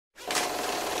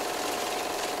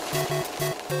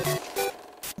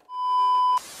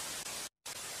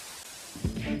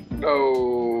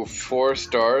Oh, 4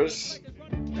 stars?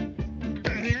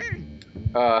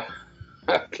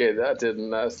 Okay, that didn't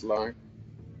last long.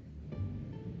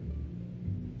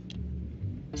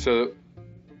 So,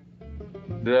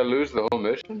 did I lose the whole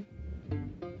mission?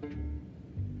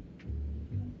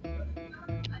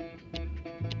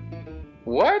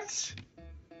 What?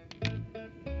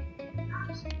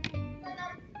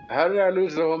 How did I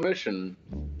lose the whole mission?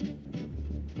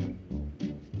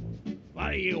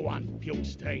 What do you want, puke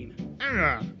stain?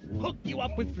 Hook you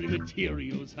up with free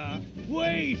materials, huh?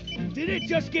 Wait! Did it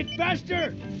just get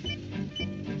faster?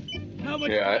 How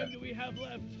much time do we have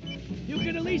left? You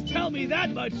can at least tell me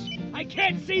that much. I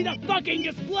can't see the fucking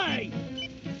display!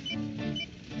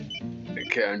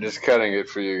 Okay, I'm just cutting it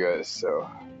for you guys, so...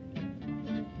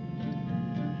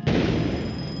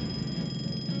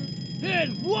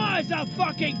 It was a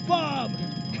fucking bomb!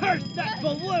 Curse that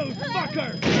balloon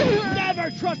fucker! Never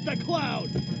trust a cloud!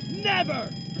 Never!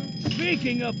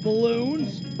 Speaking of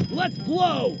balloons, let's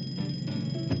blow!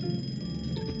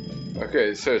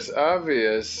 Okay, so it's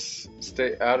obvious.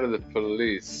 Stay out of the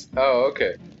police. Oh,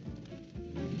 okay.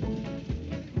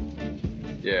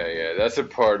 Yeah, that's a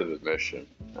part of the mission.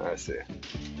 I see.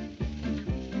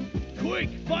 Quick,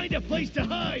 find a place to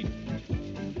hide!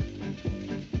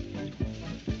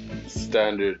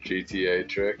 Standard GTA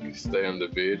trick. Stay on the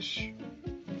beach.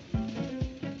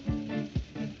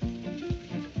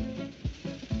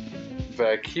 But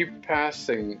I keep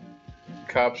passing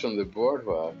cops on the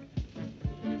boardwalk.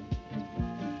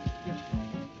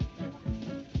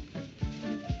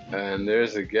 And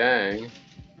there's a gang.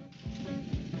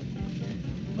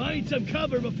 Find some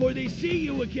cover before they see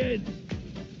you again.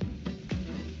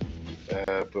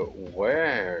 But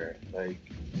where?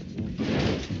 Like,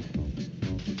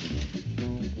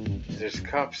 there's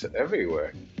cops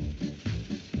everywhere.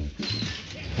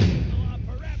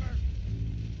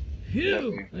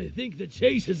 Phew! I think the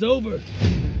chase is over.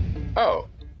 Oh.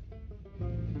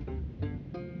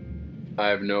 I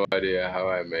have no idea how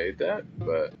I made that,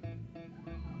 but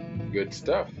good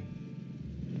stuff.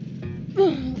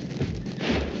 Ooh,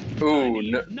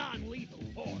 no.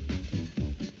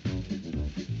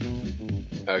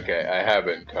 Okay, I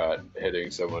haven't caught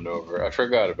hitting someone over. I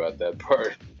forgot about that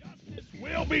part.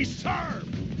 We'll be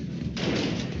served.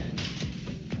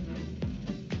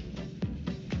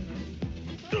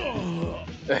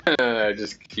 I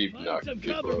just keep knocking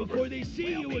people cover over. Before they see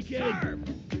you again.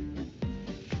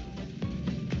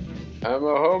 I'm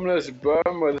a homeless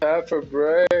bum with half a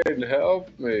brain.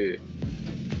 Help me.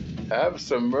 Have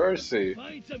some mercy.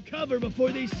 Find some cover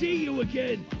before they see you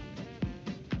again.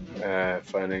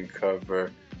 Finding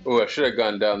cover. Oh, I should have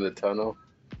gone down the tunnel.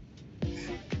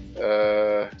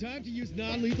 Time to use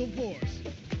non-lethal force.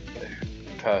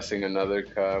 Passing another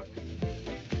cop.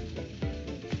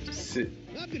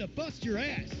 I'm gonna bust your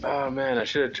ass. Oh man, I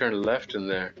should have turned left in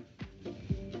there.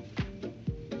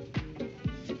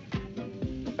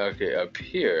 Okay, up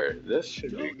here. This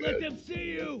should be good. Don't let them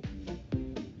see you.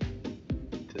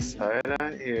 Just hide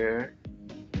out here.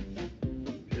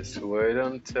 Just wait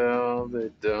until they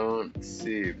don't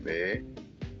see me.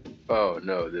 Oh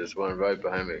no, there's one right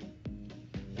behind me.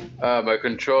 My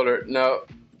controller. No.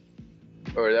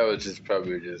 Or that was just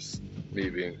probably just me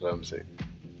being clumsy.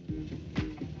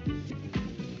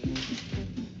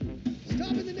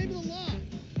 Stop in the name of the law.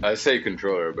 I say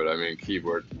controller, but I mean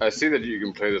keyboard. I see that you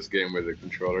can play this game with a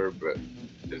controller, but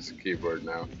it's a keyboard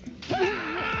now.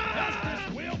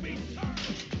 Justice will be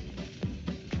served.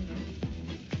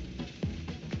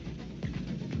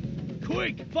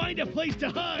 Quick, find a place to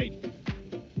hide.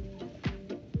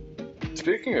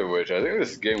 Speaking of which, I think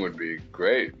this game would be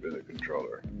great with a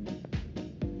controller.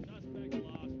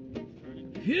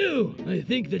 Phew, I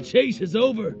think the chase is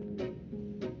over.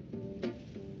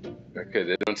 Okay,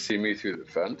 they don't see me through the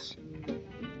fence.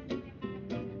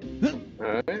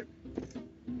 Alright.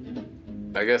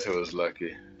 I guess I was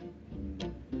lucky.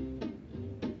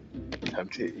 Time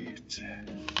to eat.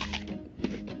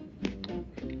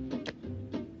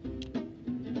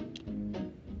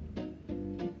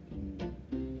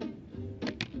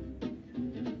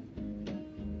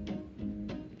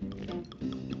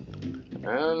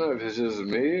 I don't know if it's just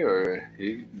me or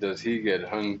does he get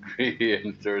hungry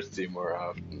and thirsty more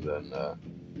often than a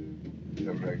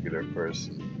regular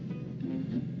person.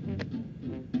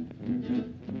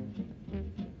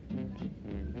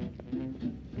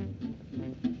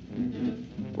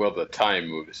 Well, the time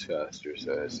moves faster,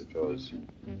 so I suppose.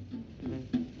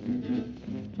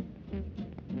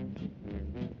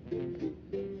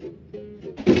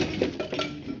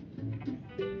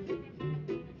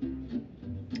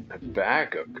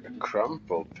 bag of a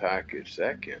crumpled package.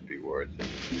 That can't be worth it.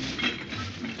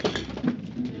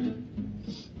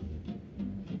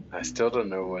 I still don't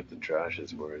know what the trash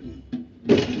is worth.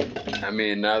 I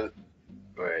mean, now...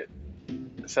 Wait.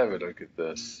 Let's have a look at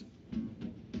this.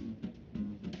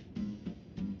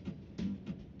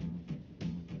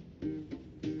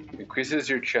 Increases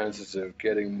your chances of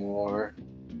getting more.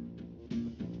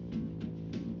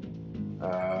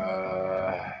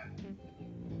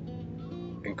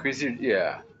 Increase your,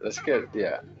 yeah. Let's get,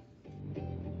 yeah.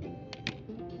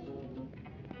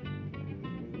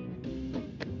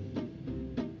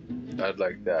 I'd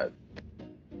like that.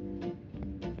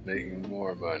 Making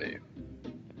more money.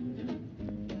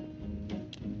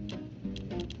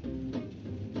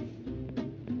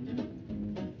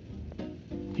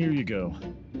 Here you go.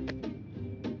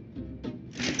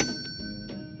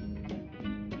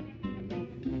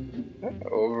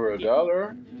 Over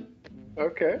 $1?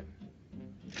 Okay.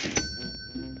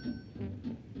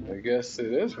 I guess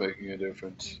it is making a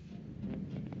difference.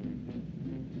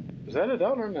 Is that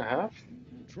 $1.50?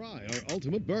 Try our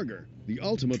ultimate burger, the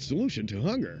ultimate solution to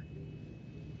hunger.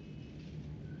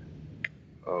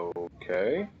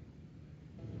 Okay.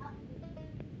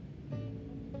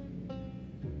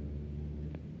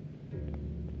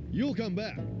 You'll come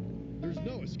back. There's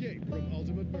no escape from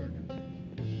Ultimate Burger.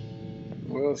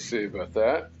 We'll see about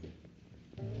that.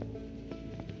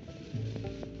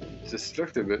 Just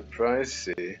looked a bit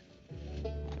pricey.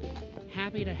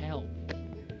 Happy to help.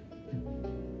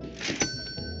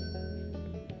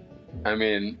 I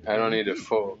mean, I don't need a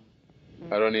full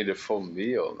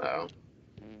meal now.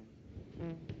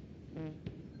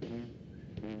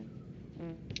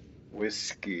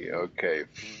 Whiskey, okay.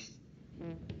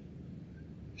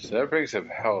 So that brings up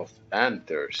health and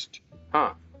thirst.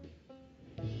 Huh.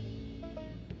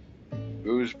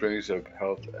 Booze brings up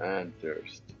health and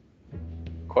thirst.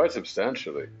 Quite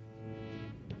substantially.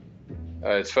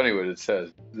 It's funny what it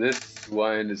says. This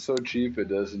wine is so cheap it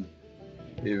doesn't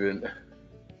even...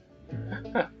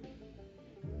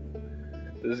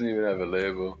 doesn't even have a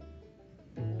label.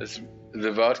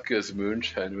 The vodka is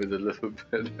moonshine with a little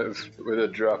bit of... with a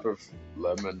drop of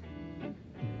lemon.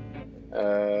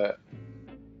 The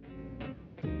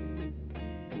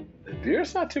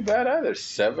beer's not too bad either.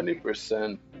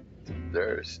 70%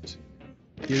 thirst.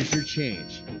 Here's your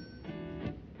change.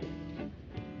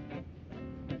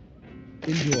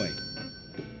 Enjoy.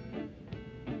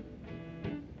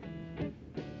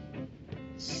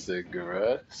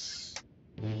 Cigarettes.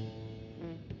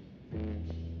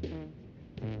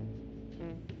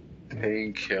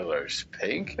 Painkillers.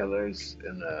 Painkillers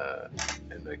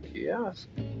in a kiosk?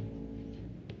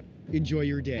 Enjoy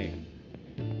your day.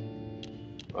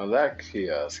 Well, that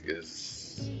kiosk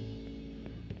is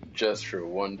just for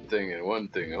one thing and one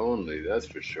thing only, that's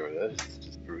for sure. That's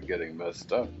just for getting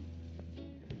messed up.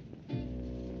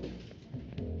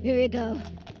 Here you go.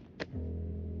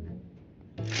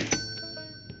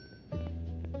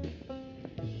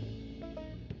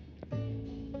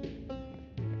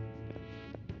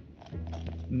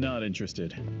 Not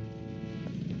interested.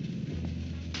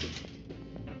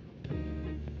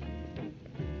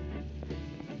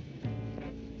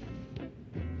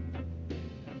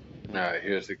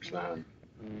 Here's the clown.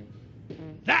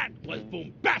 That was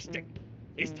bombastic!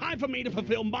 It's time for me to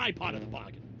fulfill my part of the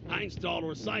bargain. I installed a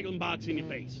recycling box in your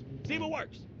base. See if it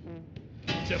works.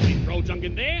 Simply throw junk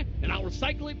in there, and I'll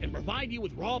recycle it and provide you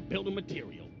with raw building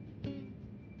material.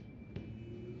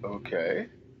 Okay.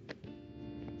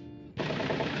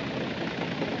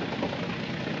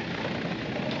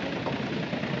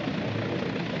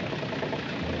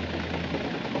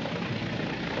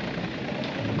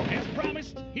 As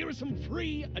promised, here are some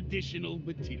free additional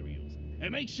materials.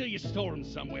 And make sure you store them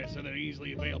somewhere so they're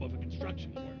easily available for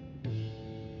construction work.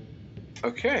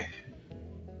 Okay.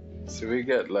 So we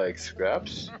get like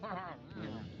scraps.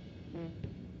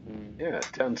 Yeah,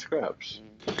 10 scraps.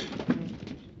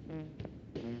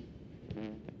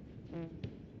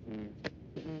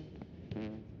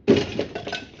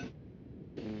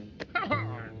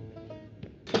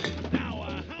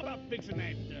 Now, how about fixing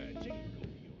that chicken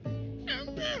coop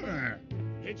of yours?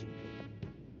 Pigeon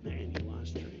coop. Man, you are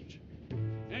strange.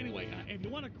 Anyway, if you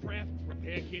want to craft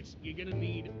repair kits, you're gonna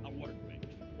need a workbench.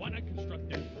 Why not construct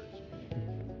that first?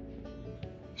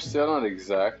 Still not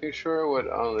exactly sure what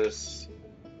all this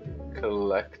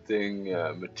collecting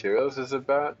materials is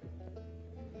about.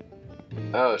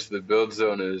 Oh, so the build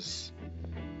zone is...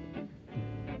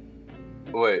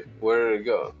 Wait, where did it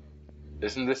go?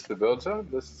 Isn't this the build zone?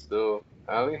 This is the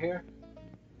alley here?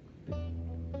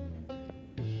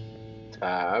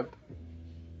 Tab.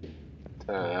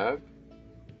 Tab.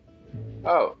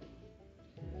 Oh.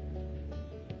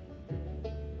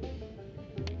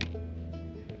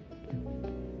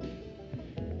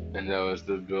 And that was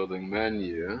the building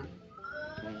menu.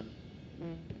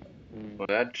 Well,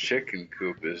 that chicken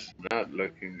coop is not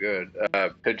looking good.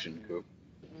 Pigeon coop.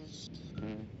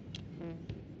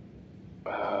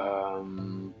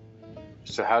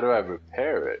 So how do I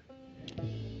repair it?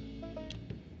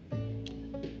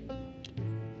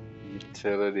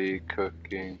 Utility,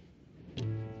 cooking,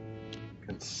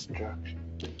 construction,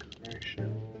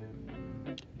 decoration.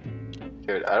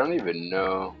 Dude, I don't even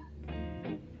know.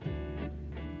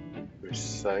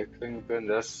 Recycling bin,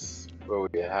 that's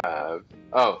what we have.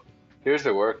 Oh, here's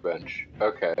the workbench.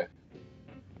 Okay.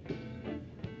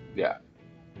 Yeah.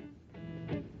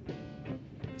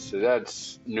 So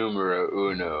that's numero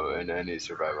uno in any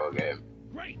survival game.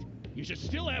 Great! You should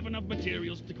still have enough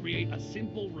materials to create a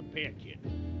simple repair kit.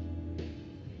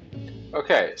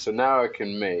 Okay, so now I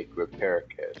can make repair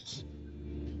kits.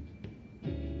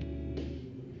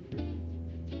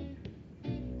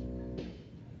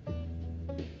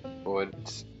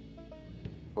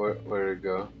 Where'd it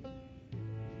go?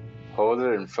 Hold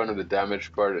it in front of the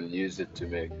damaged part and use it to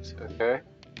mix, okay?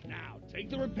 Now, take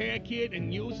the repair kit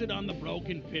and use it on the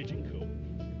broken pigeon coop.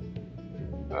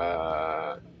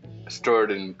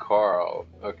 Stored in Carl,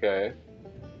 okay.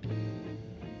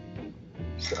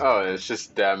 So, oh, it's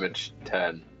just damage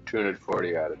 10.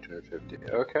 240 out of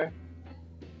 250, okay.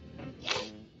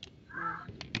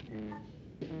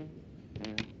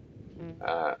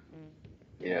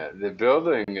 Yeah, the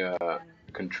building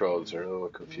controls are a little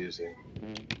confusing.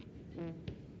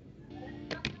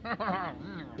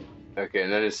 Okay,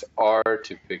 and then it's R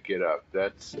to pick it up.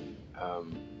 That's,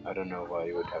 I don't know why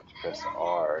you would have to press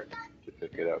R to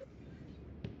pick it up.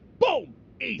 Boom!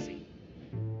 Easy.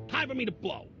 Time for me to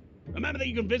blow. Remember that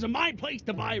you can visit my place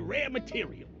to buy rare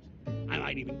materials. I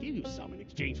might even give you some in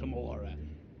exchange for more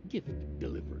gift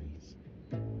deliveries.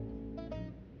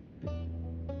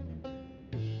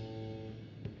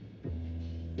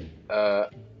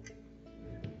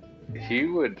 He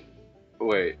would...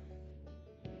 Wait.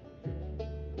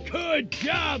 Good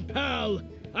job, pal!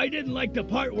 I didn't like the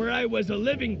part where I was a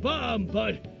living bomb,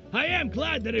 but I am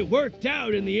glad that it worked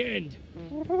out in the end.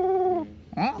 The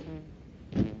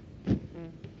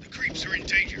creeps are in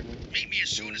danger. Meet me as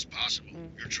soon as possible.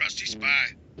 Your trusty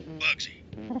spy, Bugsy.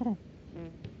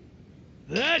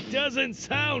 That doesn't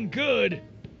sound good.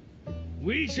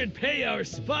 We should pay our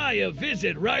spy a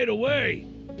visit right away.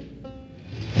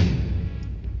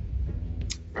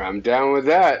 I'm down with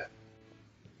that.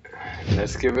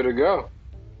 Let's give it a go.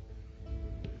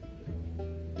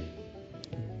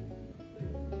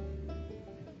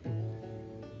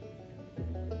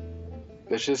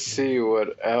 Let's just see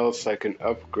what else I can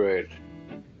upgrade.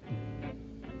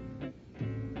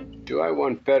 Do I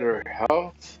want better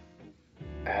health?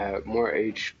 More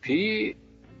HP?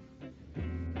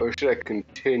 Or should I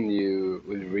continue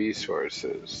with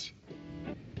resources?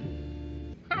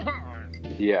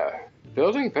 Yeah.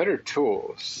 Building better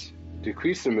tools.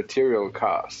 Decrease the material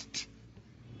cost.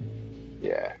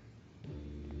 Yeah.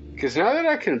 Because now that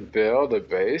I can build a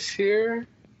base here,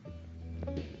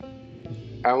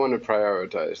 I want to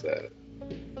prioritize that.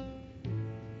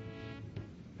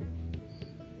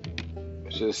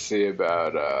 Let's just see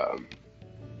about,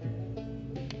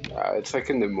 it's like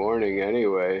in the morning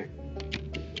anyway.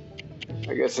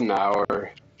 I guess an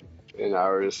hour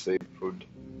of sleep would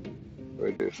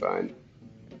be fine.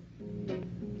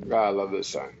 God, I love this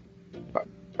song. Ba,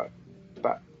 ba,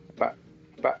 ba, ba,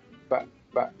 ba, ba,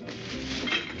 ba.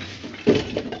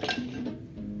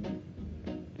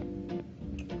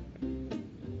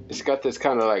 It's got this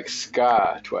kind of like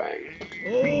ska twang.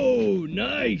 Oh,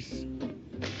 nice!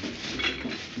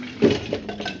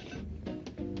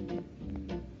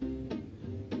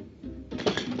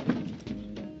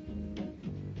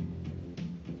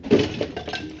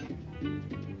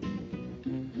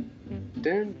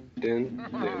 Dun, dun,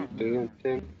 dun, dun,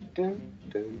 dun, dun,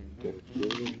 dun,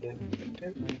 dun,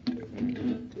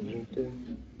 dun, dun.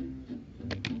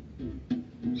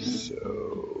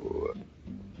 So,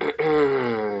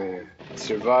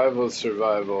 survival.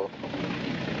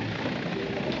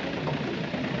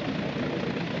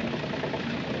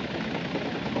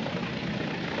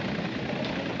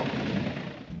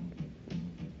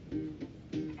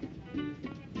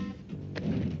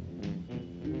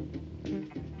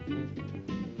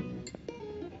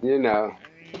 You know.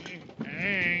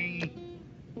 Hey.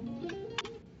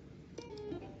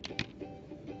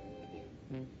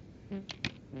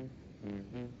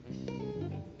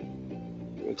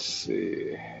 Let's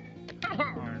see.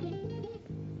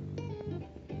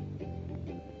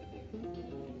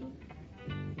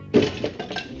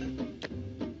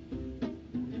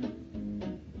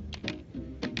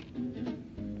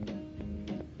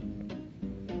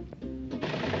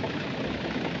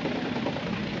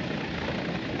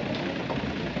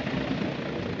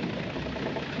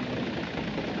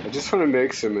 just want to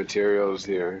make some materials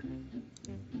here.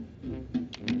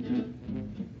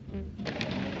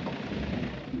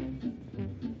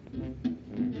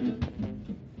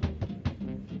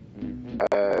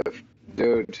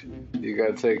 Dude, you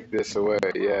gotta take this away,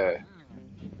 yeah.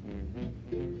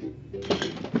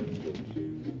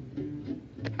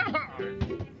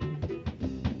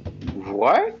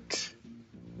 What?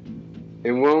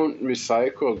 It won't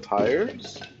recycle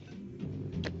tires?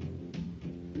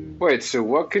 Wait, so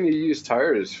what can you use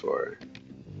tires for?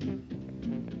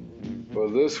 Will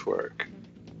this work?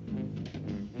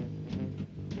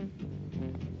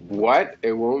 What?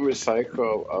 It won't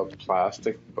recycle a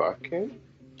plastic bucket?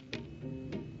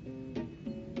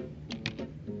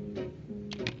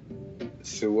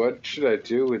 So what should I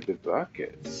do with the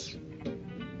buckets?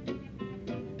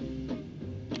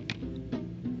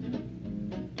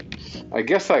 I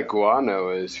guess like guano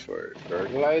is for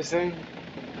fertilizing?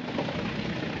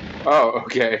 Oh,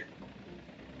 okay.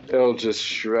 It'll just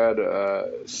shred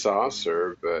a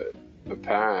saucer, but a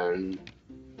pan.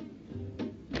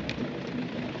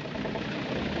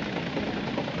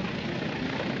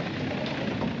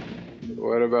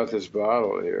 What about this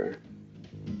bottle here?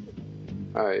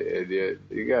 Hi, idiot.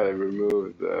 You gotta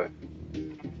remove the...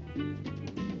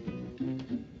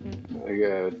 I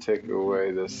gotta take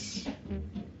away this...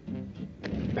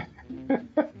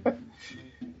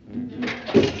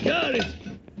 Got it!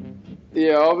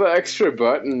 Yeah, all the extra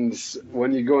buttons,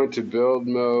 when you go into build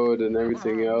mode and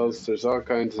everything else, there's all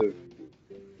kinds of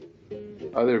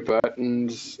other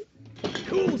buttons.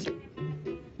 Cool.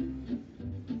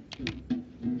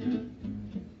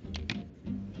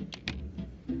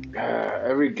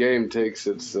 Every game takes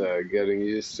its getting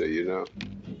used to, you know.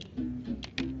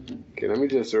 Okay, let me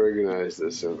just organize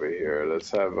this over here.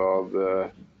 Let's have all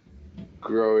the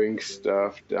growing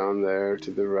stuff down there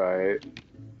to the right.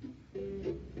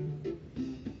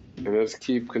 And let's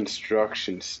keep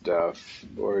construction stuff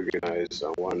organized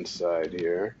on one side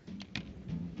here.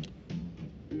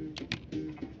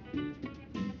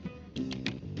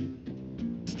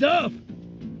 Stuff!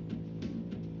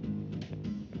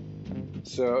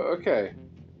 So, okay.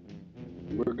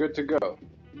 We're good to go.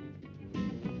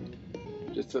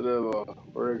 Just a little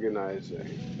organizing.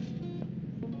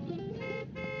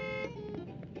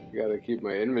 Gotta keep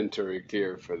my inventory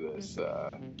clear for this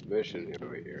mission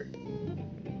over here.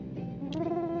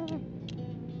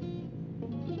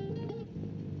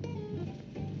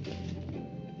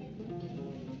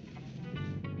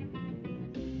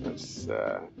 Let's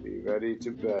be ready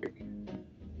to beg.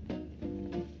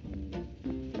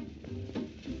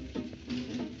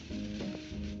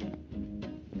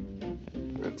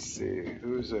 Let's see,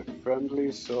 who's a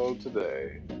friendly soul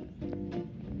today?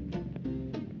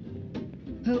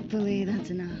 Hopefully that's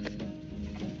enough.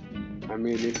 I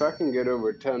mean, if I can get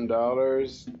over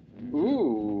 $10,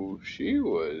 ooh, she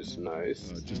was nice.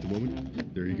 Just a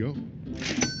moment. There you go.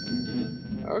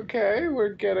 Okay,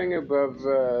 we're getting above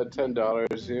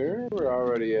 $10 here. We're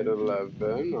already at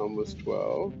 11, almost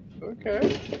 12.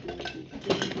 Okay.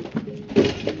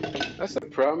 That's a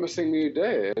promising new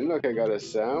day. And look, I got a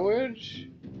sandwich.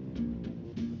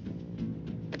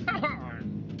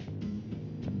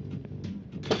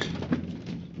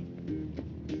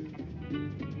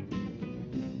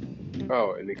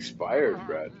 Oh, an expired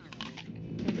bread.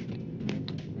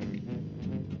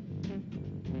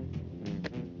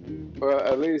 Well,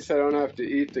 at least I don't have to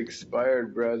eat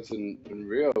expired breads in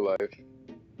real life.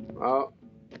 Well,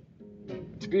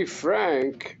 to be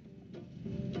frank,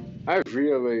 I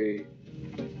really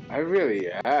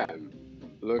am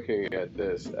looking at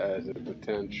this as a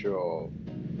potential...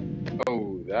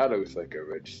 Oh, that looks like a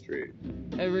rich street.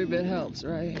 Every bit helps,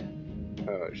 right?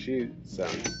 Oh, she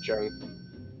sounds junk.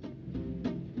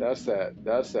 That's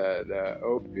that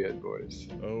opiate voice.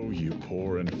 Oh, you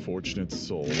poor unfortunate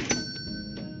soul.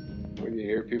 When you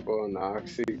hear people on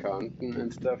OxyContin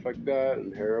and stuff like that,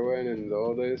 and heroin in the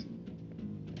old days,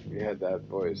 you had that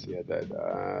voice. You had that,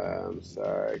 I'm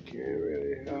sorry, I can't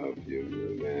really help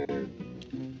you, man.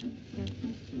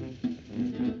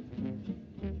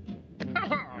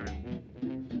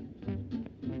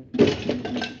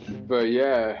 But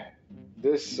yeah,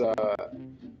 this,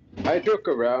 I joke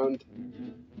around.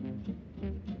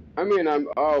 I mean, I'm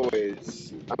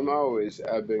always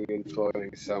ebbing and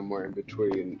flowing somewhere in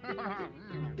between,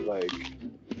 like,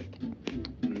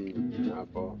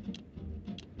 apple.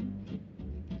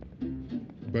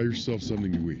 Buy yourself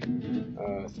something to eat.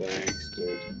 Thanks,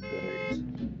 dude, thanks.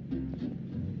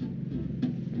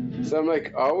 So I'm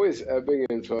like always ebbing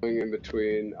and flowing in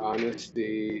between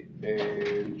honesty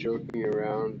and joking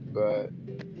around, but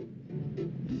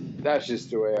that's just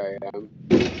the way I am.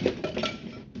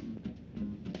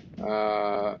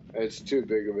 It's too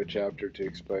big of a chapter to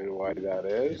explain why that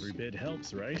is. Every bit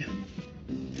helps, right?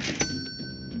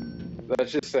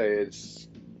 Let's just say it's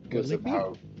because of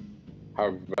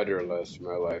how rudderless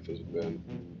my life has been.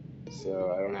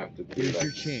 So I don't have to be Here's like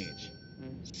your change.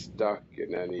 stuck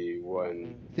in any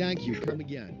one, Thank you. Come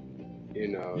again. you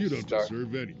know, You don't stuck.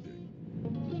 deserve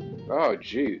anything. Oh,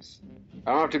 jeez.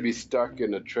 I don't have to be stuck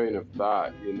in a train of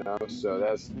thought, you know? So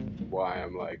that's why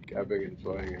I'm like ebbing and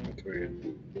flowing in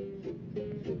between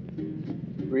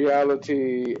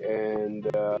reality and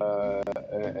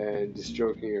just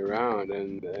joking around,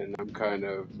 and I'm kind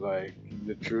of like,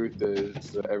 the truth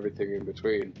is everything in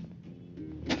between.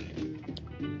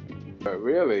 But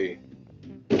really,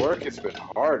 work has been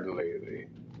hard lately.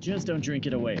 Just don't drink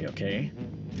it away, okay?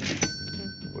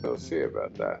 We'll see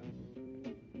about that.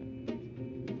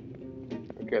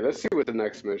 Okay, let's see what the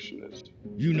next mission is.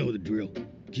 You know the drill.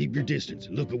 Keep your distance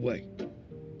and look away.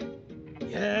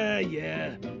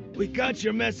 Yeah. We got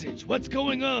your message. What's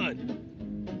going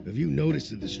on? Have you noticed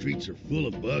that the streets are full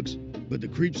of bugs, but the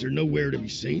creeps are nowhere to be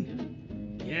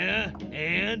seen? Yeah,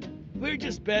 and? We're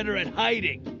just better at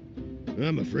hiding.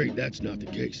 I'm afraid that's not the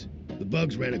case. The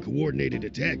bugs ran a coordinated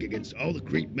attack against all the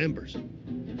creep members.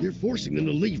 They're forcing them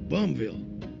to leave Bumsville.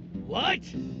 What?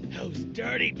 Those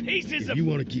dirty pieces If of... you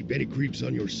want to keep any creeps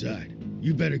on your side,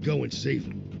 you better go and save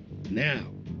them. Now.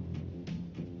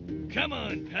 Come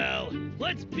on, pal.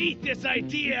 Let's beat this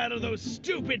idea out of those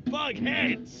stupid bug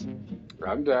heads.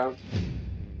 I'm down.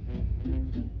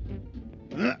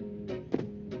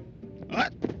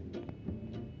 What?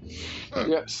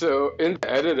 Yeah, so in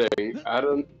the editing,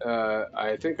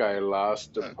 I think I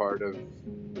lost a part of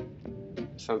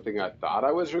something I thought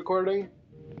I was recording.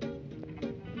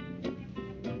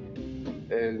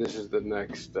 And this is the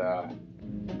next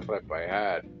clip I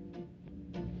had.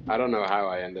 I don't know how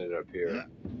I ended up here.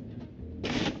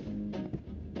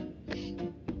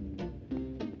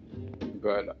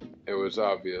 But it was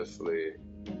obviously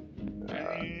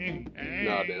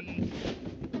not in.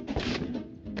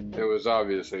 It was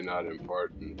obviously not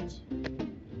important.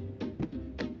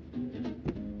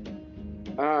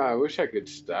 I wish I could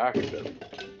stack them.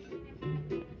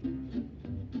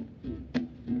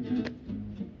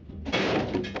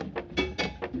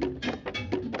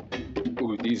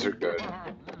 Ooh, these are good.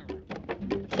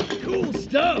 Cool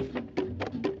stuff.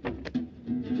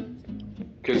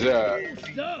 Cause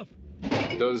Cool stuff.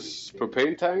 those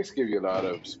propane tanks give you a lot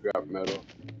of scrap metal.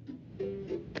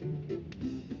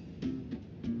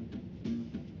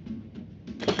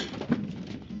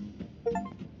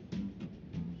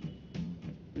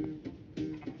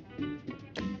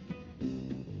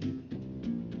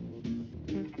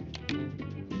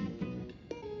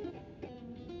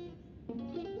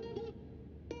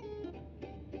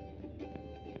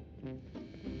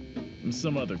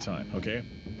 Some other time, okay?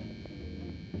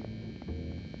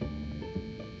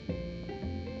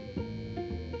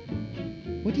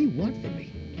 What do you want from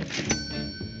me?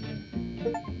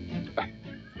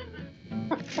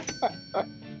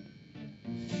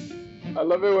 I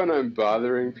love it when I'm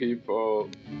bothering people.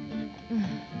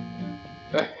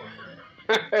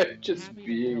 Just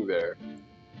being there.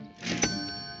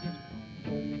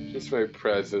 Just my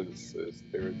presence is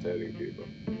irritating people.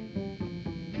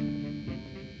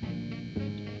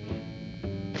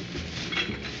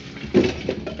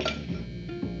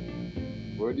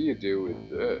 What do you do with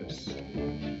this?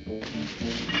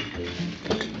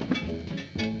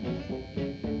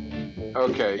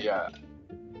 Okay, yeah.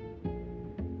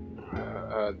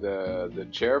 The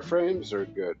chair frames are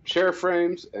good. Chair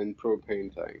frames and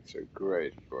propane tanks are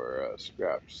great for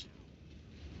scraps.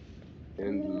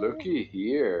 And looky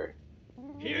here.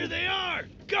 Here they are.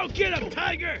 Go get them,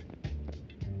 Tiger.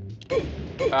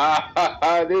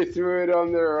 They threw it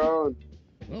on their own.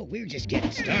 Well, we're just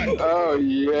getting started. Oh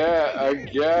yeah,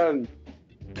 again.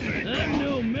 I'm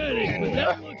no medic, but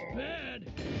that looks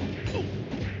bad.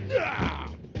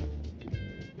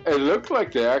 It looked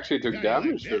like they actually took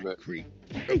damage from it. Creep.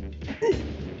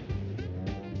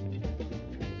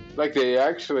 Like they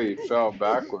actually fell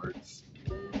backwards.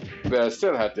 But I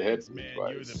still had to hit them Man,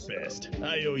 twice. you're the best.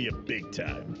 I owe you big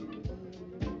time.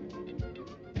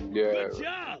 Yeah. Good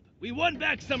job. We won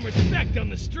back some respect on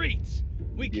the streets.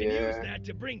 We can use Yeah. that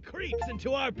to bring creeps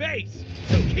into our base.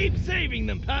 So keep saving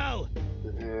them, pal.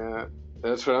 Yeah.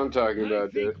 That's what I'm talking I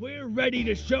about, think dude. we're ready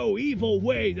to show Evil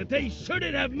Way that they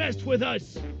shouldn't have messed with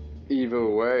us.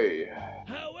 Evil way.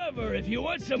 However, if you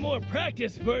want some more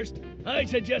practice first, I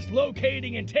suggest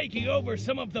locating and taking over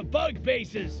some of the bug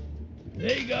bases.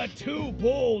 They got too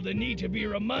bold and need to be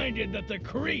reminded that the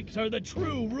creeps are the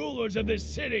true rulers of this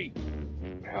city.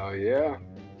 Hell yeah.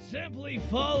 Simply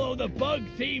follow the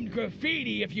bug-themed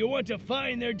graffiti if you want to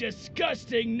find their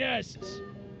disgusting nests.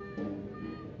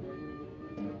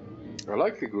 I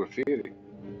like the graffiti.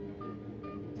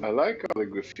 I like all the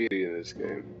graffiti in this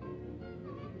game.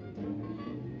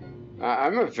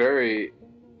 I'm a very...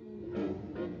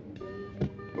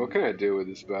 What can I do with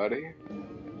this body?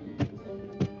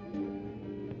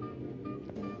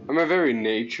 I'm a very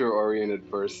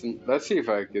nature-oriented person. Let's see if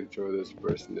I can throw this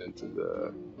person into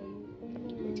the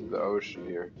ocean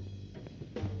here.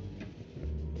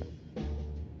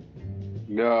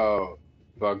 No.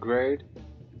 Bug raid?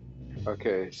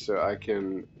 Okay, so I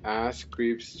can ask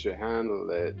creeps to handle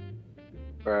it,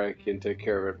 or I can take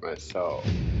care of it myself.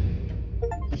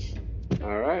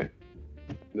 Alright.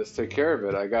 Let's take care of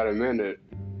it. I got a minute.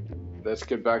 Let's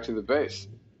get back to the base.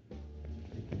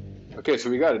 Okay, so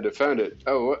we gotta defend it.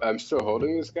 Oh, what? I'm still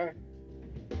holding this guy?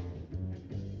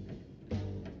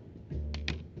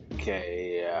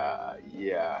 Okay,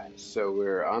 yeah. So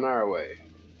we're on our way.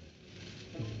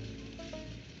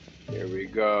 Here we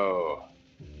go.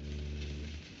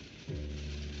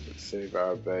 Let's save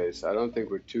our base. I don't think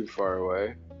we're too far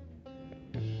away.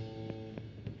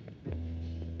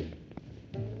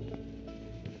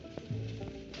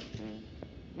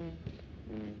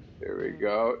 Here we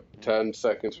go. 10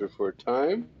 seconds before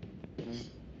time.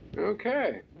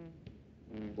 Okay.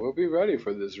 We'll be ready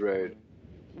for this raid.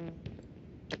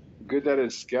 Good that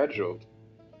it's scheduled.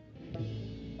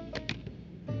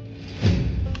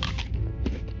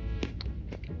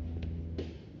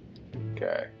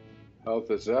 Okay.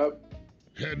 Health is up.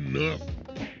 Had enough?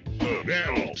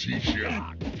 That'll teach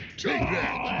ya. Take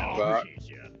that. But...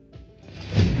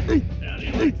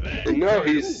 No,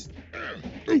 he's...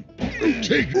 Take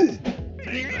it.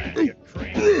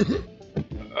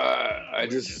 I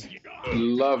just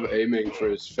love aiming for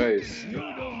his face. You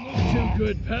don't look too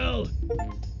good, pal.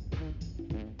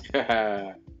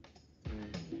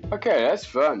 Okay, that's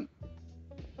fun.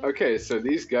 Okay, so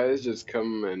these guys just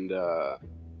come and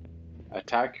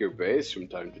attack your base from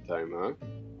time to time, huh?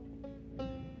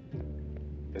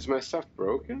 Is my stuff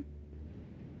broken?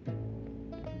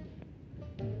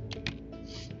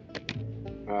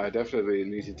 I definitely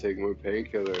need to take more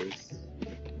painkillers.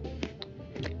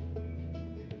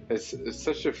 It's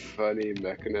such a funny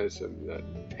mechanism that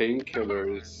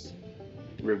painkillers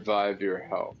revive your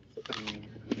health.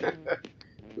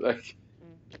 Like,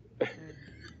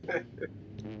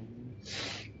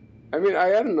 I mean,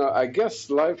 I don't know. I guess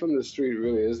life on the street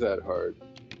really is that hard.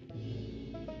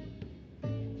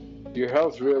 Your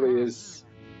health really is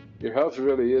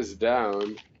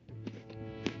down,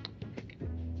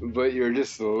 but you're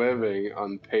just living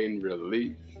on pain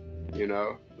relief. You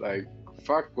know, like,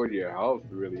 fuck what your health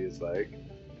really is like.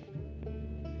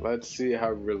 Let's see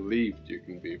how relieved you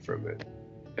can be from it.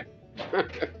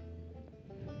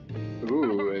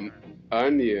 Ooh, an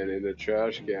onion in a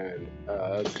trash can.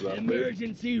 That's lovely.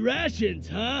 Emergency rations,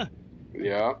 huh?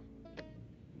 Yeah.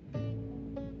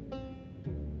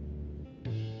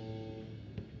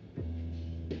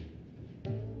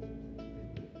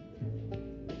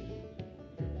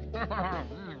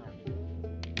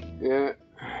 Yeah.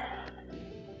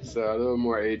 So a little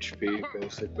more HP,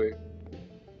 basically.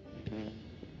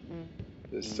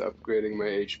 Just upgrading my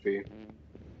HP.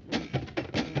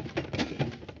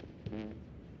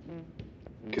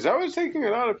 Because I was taking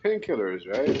a lot of painkillers,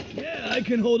 right? Yeah, I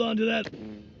can hold on to that.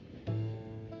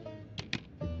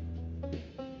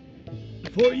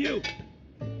 For you.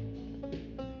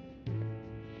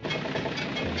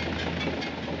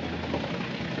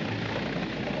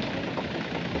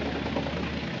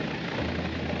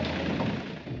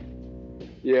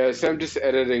 Yeah, so I'm just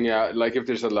editing out, like, if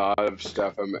there's a lot of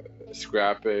stuff I'm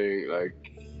scrapping, like,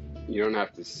 you don't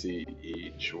have to see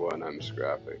each one I'm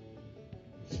scrapping.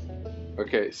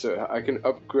 Okay, so I can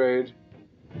upgrade.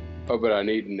 Oh, but I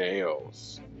need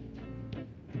nails.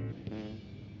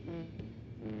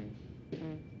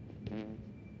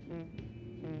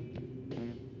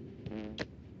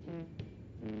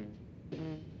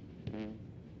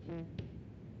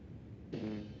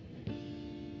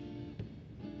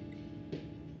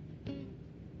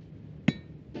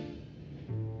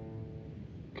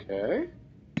 Okay.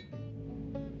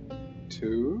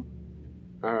 2.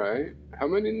 Alright. How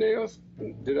many nails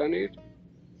did I need?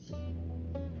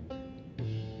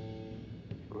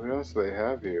 What else do they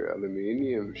have here?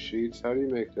 Aluminium sheets. How do you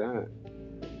make that?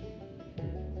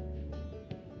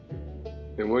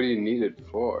 And what do you need it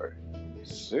for?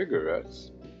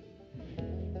 Cigarettes?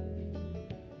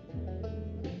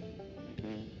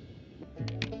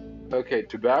 Okay,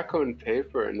 tobacco and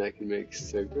paper, and I can make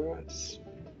cigarettes?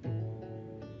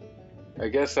 I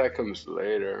guess that comes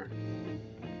later.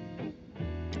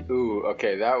 Ooh,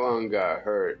 okay, that one got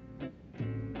hurt.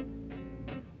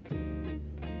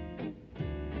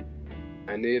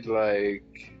 I need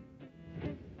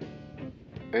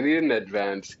an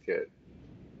advanced kit.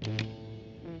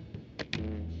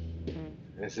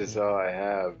 This is all I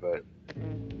have, but...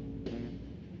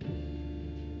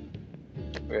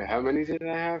 Wait, how many did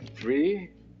I have? 3?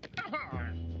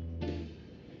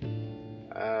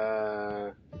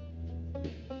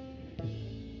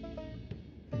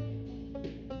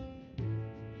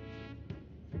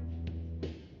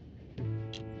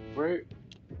 Wait.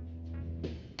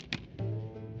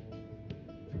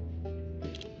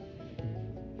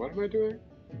 What am I doing?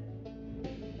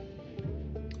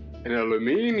 An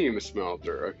aluminium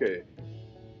smelter, okay.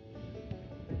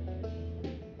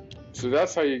 So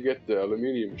that's how you get the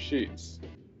aluminium sheets.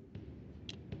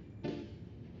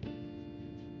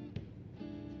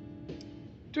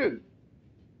 Dude,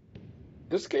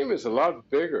 this game is a lot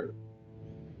bigger.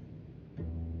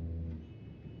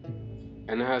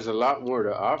 And it has a lot more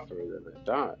to offer than I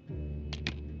thought.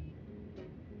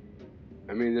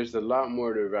 I mean, there's a lot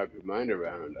more to wrap your mind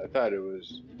around. I thought it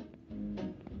was...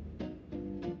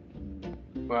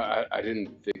 Well, I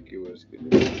didn't think it was going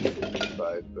to be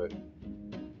simplified, but...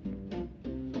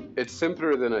 It's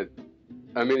simpler than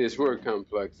I mean, it's more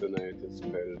complex than I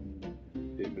anticipated,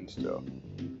 even still.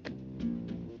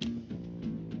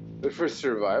 But for a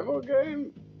survival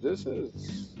game, this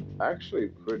is actually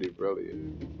pretty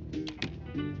brilliant.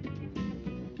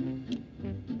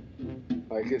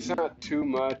 Like, it's not too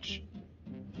much,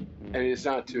 and it's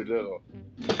not too little.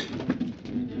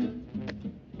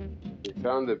 We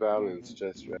found the balance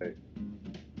just right.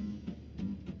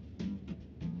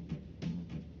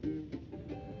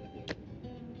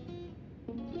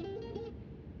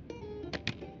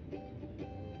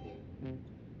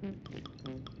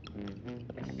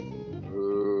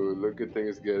 Ooh, look at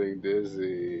things getting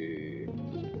dizzy.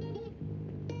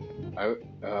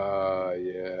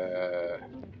 Yeah.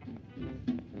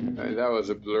 And that was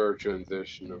a blur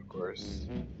transition, of course.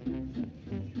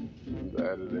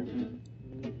 The editing.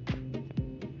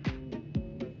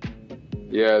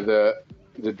 Yeah, the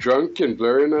drunken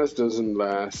blurriness doesn't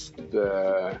last.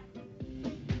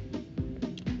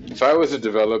 If I was a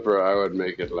developer, I would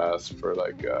make it last for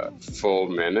like a full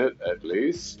minute at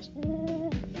least.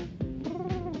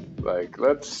 Like,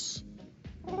 let's...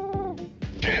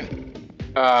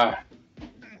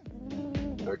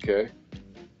 Okay.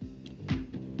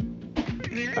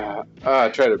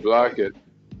 Try to block it.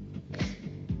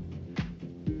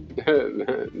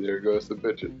 There goes the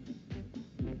pigeon.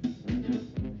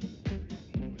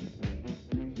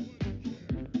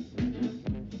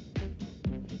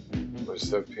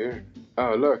 What's up here?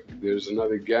 Oh, look, there's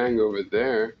another gang over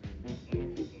there.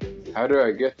 How do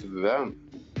I get to them?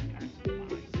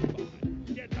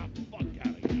 Get the fuck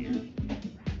out of here.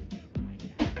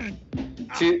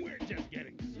 See, We're just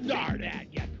getting started,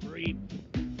 you creep.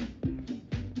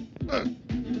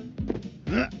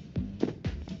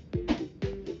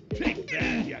 Take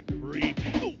that, you creep.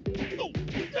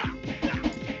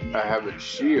 I have a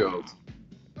shield.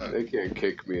 They can't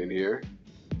kick me in here.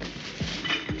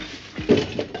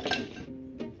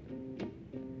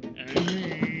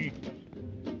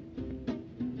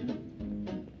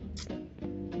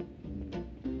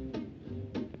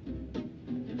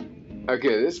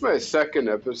 Okay, this is my second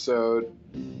episode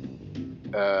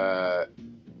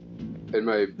in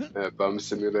my Bum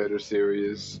Simulator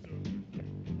series.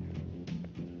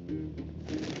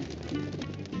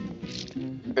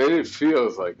 And it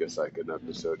feels like a second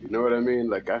episode, you know what I mean?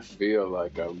 Like, I feel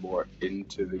like I'm more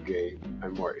into the game.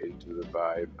 I'm more into the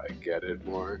vibe. I get it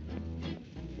more.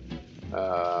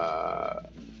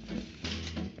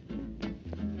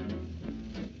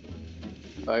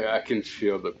 I can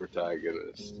feel the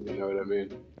protagonist, you know what I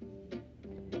mean?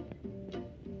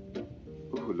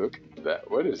 Ooh, look at that.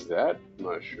 What is that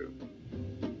mushroom?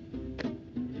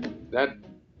 That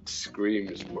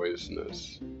screams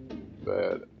poisonous.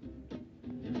 But...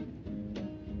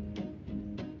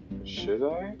 should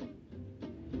I?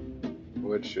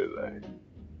 What should I?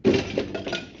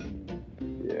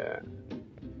 Yeah.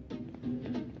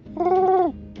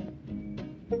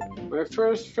 My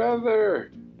first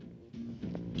feather!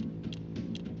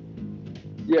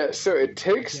 Yeah, so it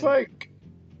takes like...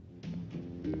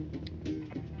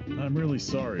 I'm really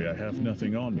sorry, I have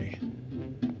nothing on me.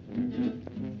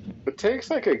 It takes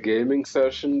like a gaming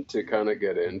session to kind of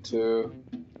get into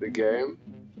the game.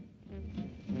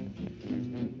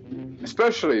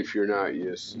 Especially if you're not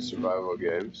used to survival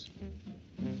games.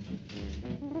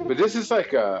 But this is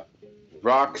like a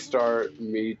Rockstar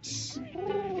meets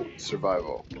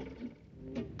survival.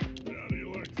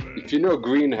 If you know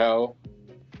Green Hell,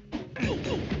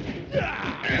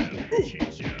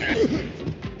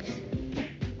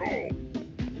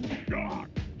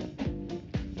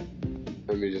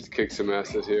 Let me just kick some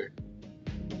asses here.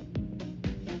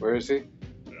 Where is he?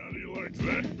 How do you like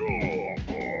that?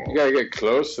 You gotta get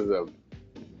close to them.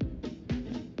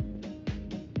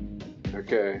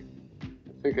 Okay.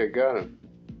 I think I got him.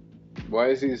 Why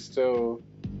is he still...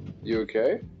 You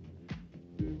okay?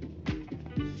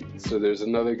 So there's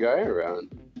another guy around.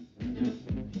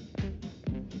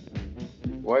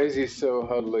 Why is he still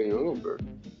huddling over?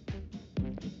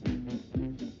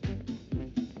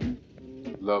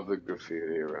 Love the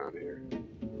graffiti around here.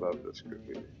 Love this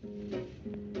graffiti.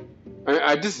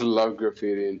 I just love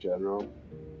graffiti in general.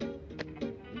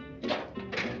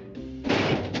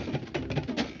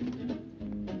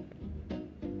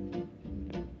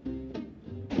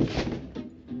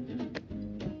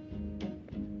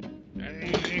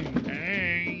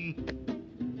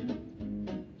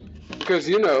 Because,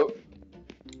 you know,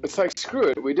 it's like, screw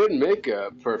it, we didn't make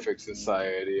a perfect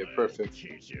society, a perfect...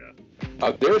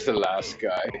 Oh, there's the last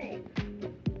guy.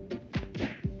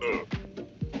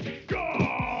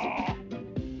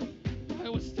 I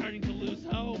was starting to lose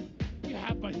hope. You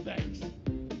have my thanks.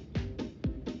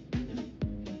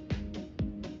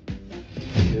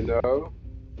 You know?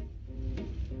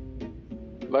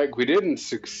 Like, we didn't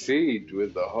succeed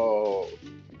with the whole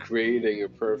creating a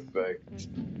perfect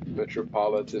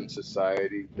metropolitan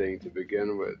society thing to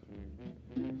begin with.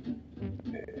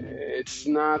 It's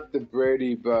not the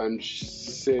Brady Bunch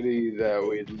city that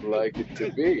we'd like it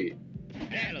to be.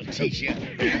 That'll teach you.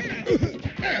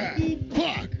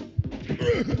 Fuck!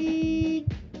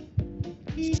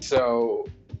 So,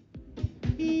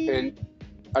 and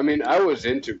I mean, I was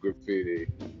into graffiti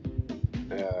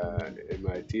in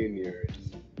my teen years.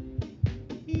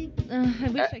 I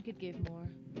wish I could give more.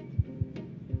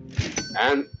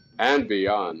 And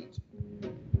beyond.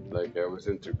 Like, I was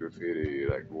into graffiti,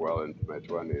 like, well into my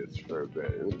 20s for a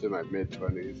bit. Into my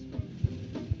mid-20s.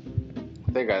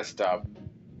 I think I stopped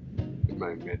in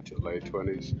my mid to late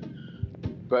 20s.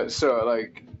 But, so,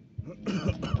 like,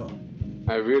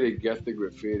 I really get the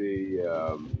graffiti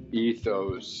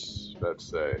ethos, let's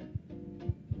say.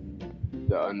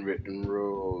 The unwritten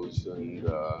rules and,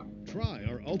 Try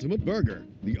our ultimate burger,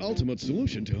 the ultimate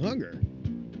solution to hunger.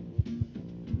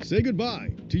 Say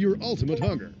goodbye to your ultimate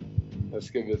hunger.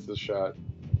 Let's give this a shot.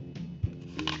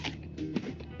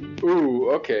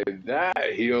 Ooh, okay,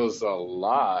 that heals a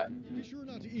lot. Be sure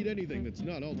not to eat anything that's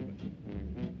not ultimate.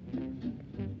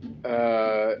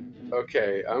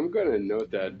 Okay, I'm gonna note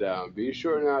that down. Be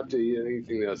sure not to eat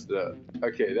anything that's the...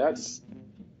 Okay, that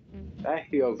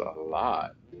healed a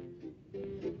lot.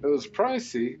 It was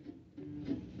pricey,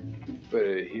 but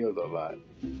it healed a lot.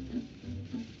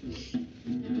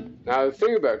 Now, the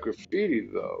thing about graffiti,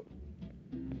 though,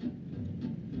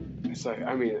 it's like,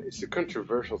 I mean, it's a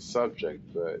controversial subject,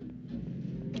 but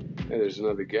hey, there's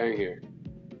another gang here.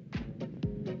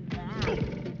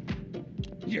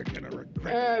 You're gonna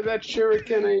regret. That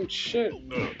shuriken ain't shit.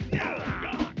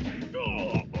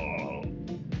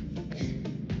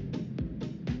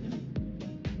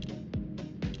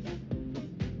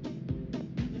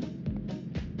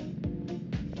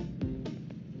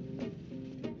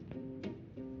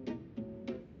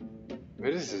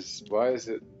 What is this? Why is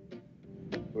it?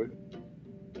 What?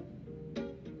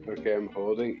 Okay, I'm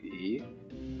holding E.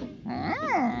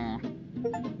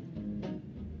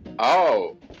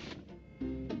 Oh!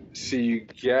 So you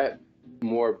get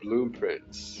more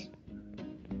blueprints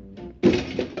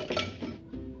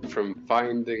from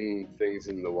finding things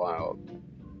in the wild.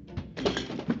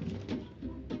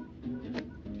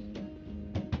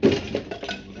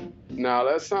 Now,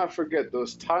 let's not forget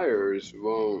those tires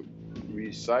won't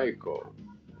recycle.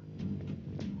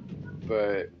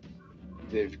 But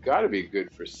they've got to be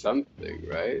good for something,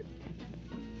 right?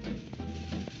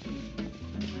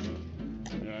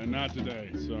 Not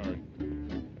today, sorry.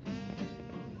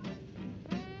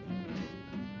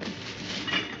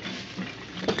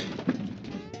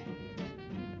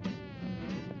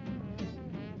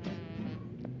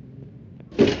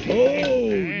 Oh,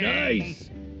 nice!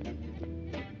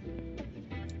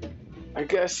 I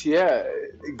guess, yeah,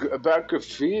 about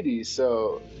graffiti,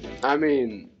 so, I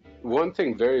mean, one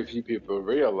thing very few people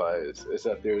realize is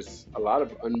that there's a lot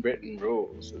of unwritten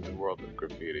rules in the world of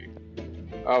graffiti.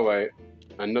 Oh wait,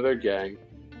 another gang.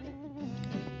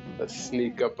 Let's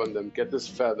sneak up on them. Get this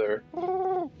feather.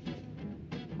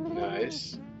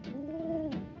 Nice.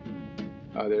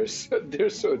 Oh, they're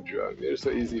so drunk. They're so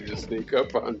easy to sneak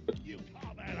up on.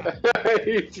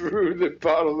 He threw the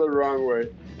bottle the wrong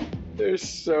way. They're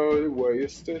so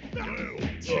wasted.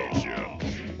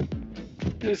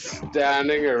 Just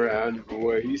standing around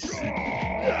waste.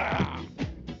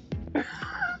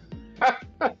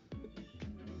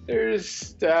 They're just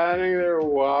standing there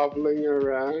wobbling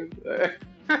around.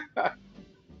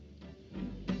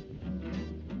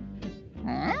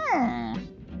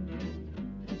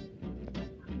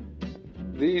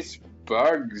 These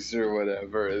bugs or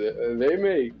whatever, they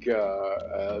make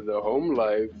the home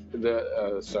life,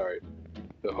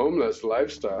 the homeless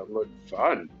lifestyle look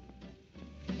fun.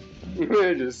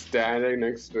 They're just standing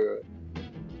next to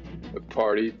a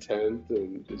party tent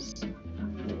and just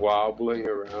wobbling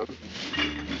around.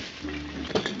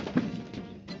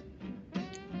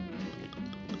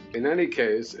 In any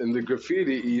case, in the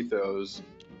graffiti ethos,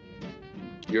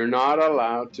 you're not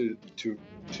allowed to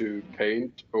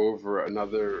paint over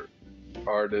another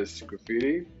artist's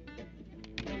graffiti.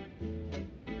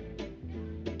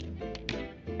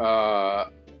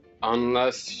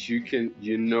 Unless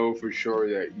you know for sure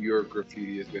that your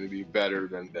graffiti is going to be better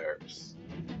than theirs.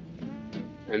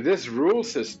 And this rule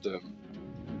system,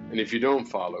 and if you don't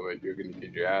follow it, you're going to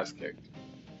get your ass kicked,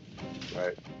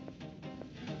 right?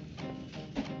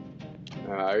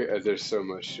 There's so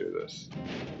much to this.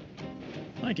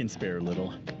 I can spare a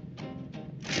little.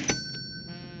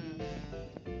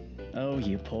 Oh,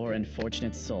 you poor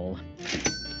unfortunate soul.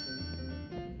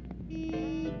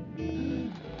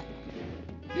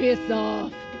 Piss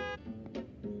off!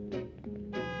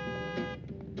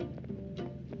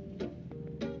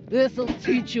 This'll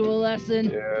teach you a lesson.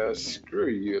 Yeah, screw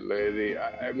you, lady.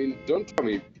 I mean, don't tell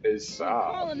me piss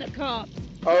off. Calling the cops.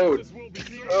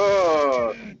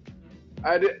 Oh,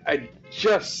 I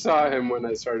just saw him when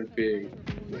I started peeing.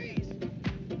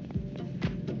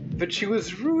 But she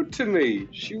was rude to me.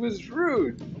 She was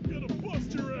rude. I'm gonna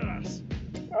bust your ass.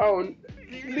 Oh,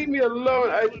 leave me alone.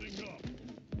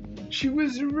 She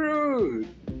was rude.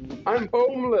 I'm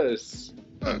homeless.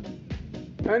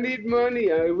 I need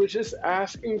money. I was just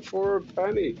asking for a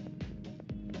penny.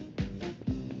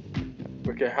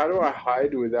 Okay, how do I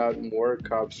hide without more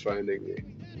cops finding me?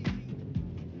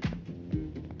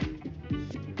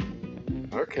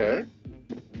 Okay.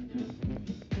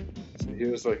 So he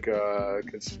was like, no.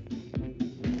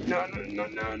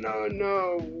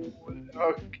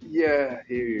 Okay, yeah,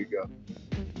 here you go.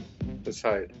 Let's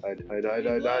hide.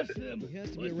 He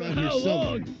has to be around here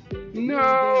somewhere.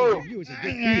 No! You as a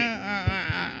good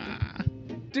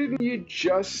thief. Didn't you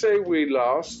just say we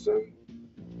lost him?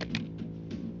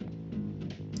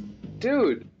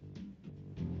 Dude,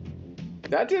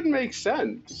 that didn't make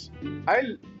sense.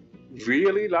 I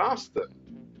really lost them.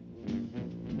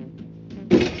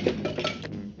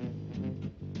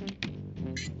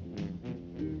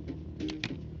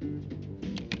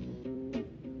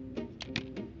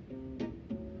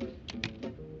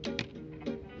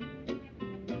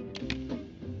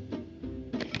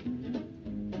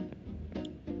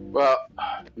 Well,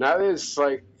 now that it's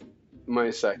like my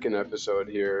second episode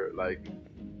here, like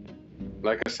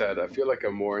I said, I feel like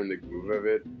I'm more in the groove of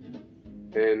it.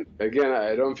 And again,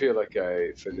 I don't feel like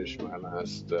I finished my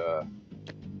last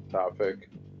topic.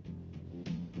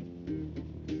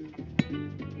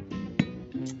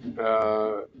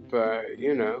 But,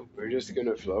 you know, we're just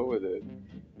gonna flow with it.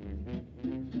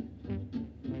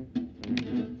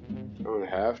 I don't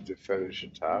have to finish a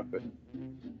topic.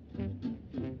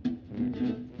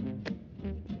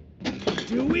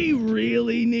 Do we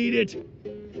really need it?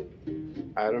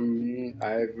 I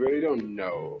really don't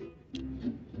know.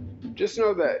 Just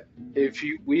know that if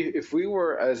we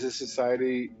were as a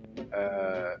society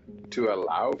to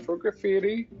allow for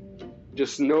graffiti,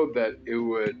 just know that it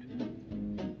would,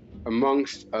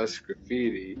 amongst us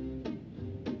graffiti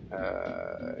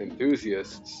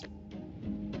enthusiasts,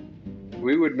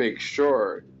 we would make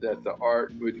sure that the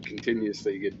art would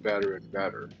continuously get better and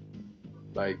better.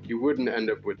 Like, you wouldn't end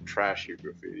up with trashy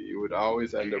graffiti. You would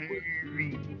always end up with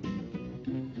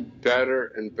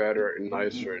better and better and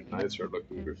nicer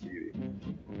looking graffiti.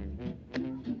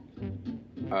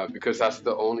 Because that's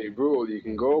the only rule you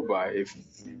can go by. If,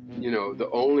 you know, the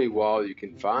only wall you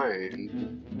can find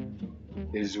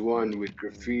is one with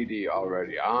graffiti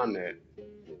already on it,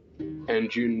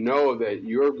 and you know that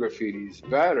your graffiti is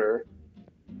better,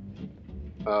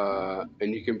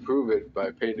 and you can prove it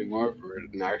by painting over it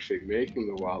and actually making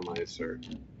the wall nicer,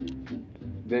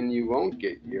 then you won't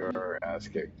get your ass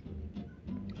kicked.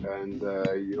 And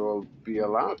you'll be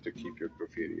allowed to keep your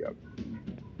graffiti up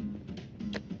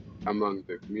among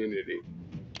the community.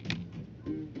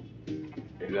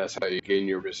 And that's how you gain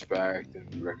your respect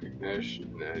and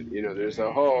recognition. And, you know, there's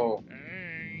a whole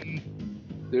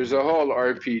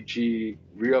RPG,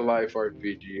 real life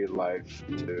RPG life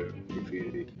to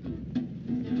graffiti.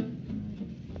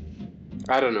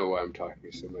 I don't know why I'm talking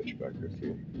so much about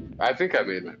graffiti. I think I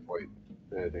made my point.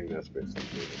 I think that's basically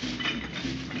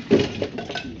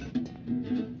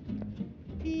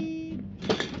it.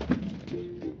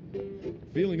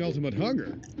 Feeling ultimate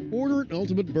hunger? Order an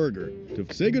ultimate burger to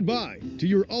say goodbye to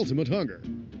your ultimate hunger.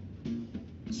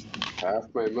 half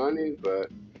my money, but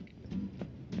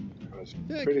I was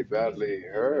pretty badly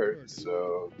hurt,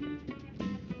 so.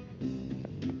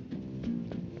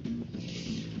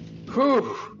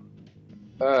 Whew.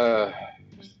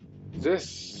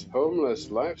 This homeless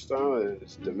lifestyle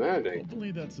is demanding.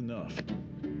 Hopefully that's enough.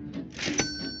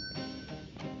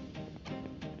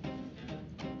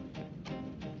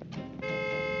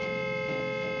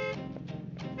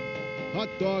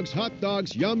 Hot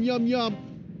dogs, yum, yum, yum.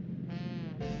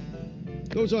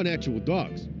 Those aren't actual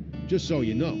dogs, just so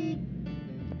you know.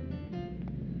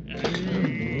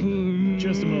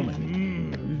 Just a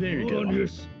moment. There you go. You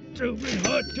stupid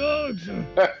hot dogs!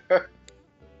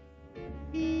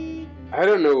 I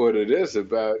don't know what it is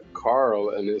about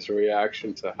Carl and his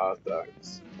reaction to hot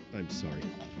dogs. I'm sorry.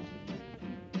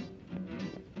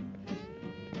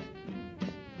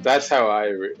 That's how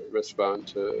I respond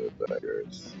to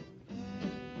beggars.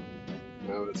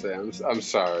 I would say, I'm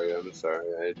sorry,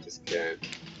 I just can't.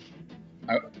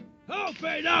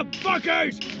 Open up,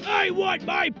 fuckers! I want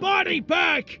my body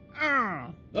back!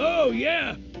 Oh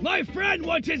yeah, my friend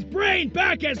wants his brain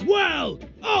back as well!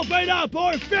 Open up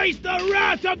or face the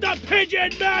wrath of the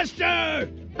Pigeon Master!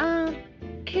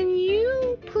 Can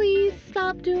you please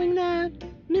stop doing that?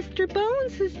 Mr.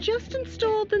 Bones has just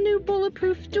installed the new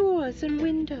bulletproof doors and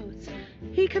windows.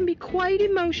 He can be quite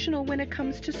emotional when it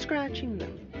comes to scratching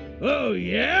them. Oh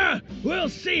yeah? We'll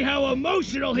see how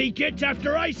emotional he gets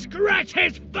after I scratch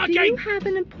his fucking— Do you have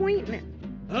an appointment?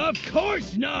 Of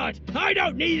course not! I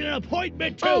don't need an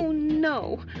appointment to— Oh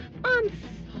no, I'm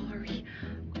sorry.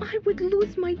 I would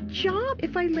lose my job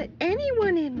if I let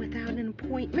anyone in without an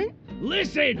appointment.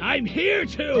 Listen, I'm here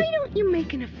to— Why don't you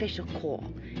make an official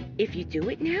call? If you do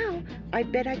it now, I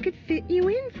bet I could fit you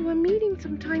in for a meeting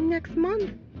sometime next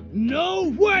month. No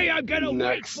way I'm gonna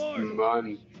wait for— Next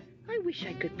month. I wish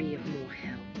I could be of more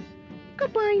help.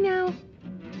 Goodbye now.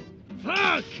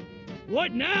 Fuck!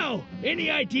 What now? Any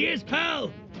ideas,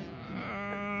 pal?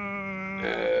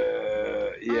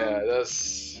 Yeah,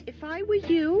 that's... If I were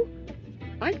you,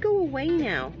 I'd go away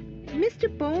now. Mr.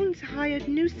 Bones hired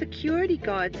new security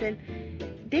guards and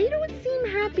they don't seem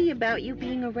happy about you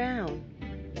being around.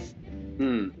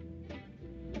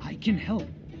 I can help.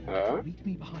 Huh? Meet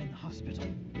me behind the hospital.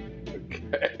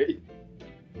 Okay.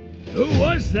 Who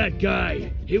was that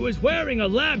guy? He was wearing a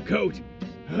lab coat.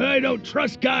 I don't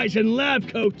trust guys in lab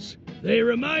coats. They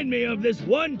remind me of this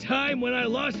one time when I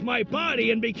lost my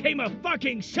body and became a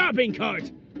fucking shopping cart.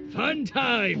 Fun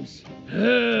times.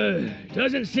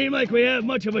 Doesn't seem like we have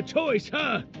much of a choice,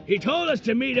 huh? He told us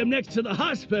to meet him next to the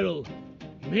hospital.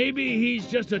 Maybe he's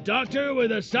just a doctor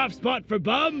with a soft spot for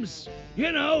bums?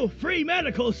 You know, free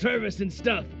medical service and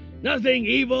stuff. Nothing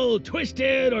evil,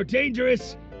 twisted, or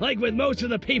dangerous, like with most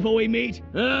of the people we meet.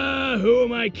 Who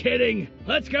am I kidding?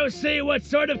 Let's go see what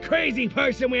sort of crazy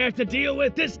person we have to deal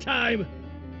with this time.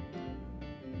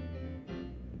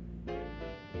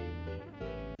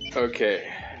 Okay.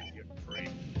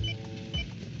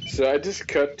 So I just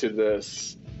cut to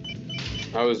this.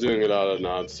 I was doing a lot of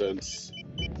nonsense.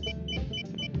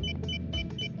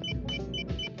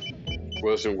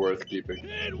 Wasn't worth keeping.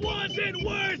 It wasn't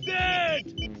worth it!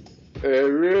 It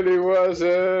really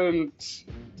wasn't.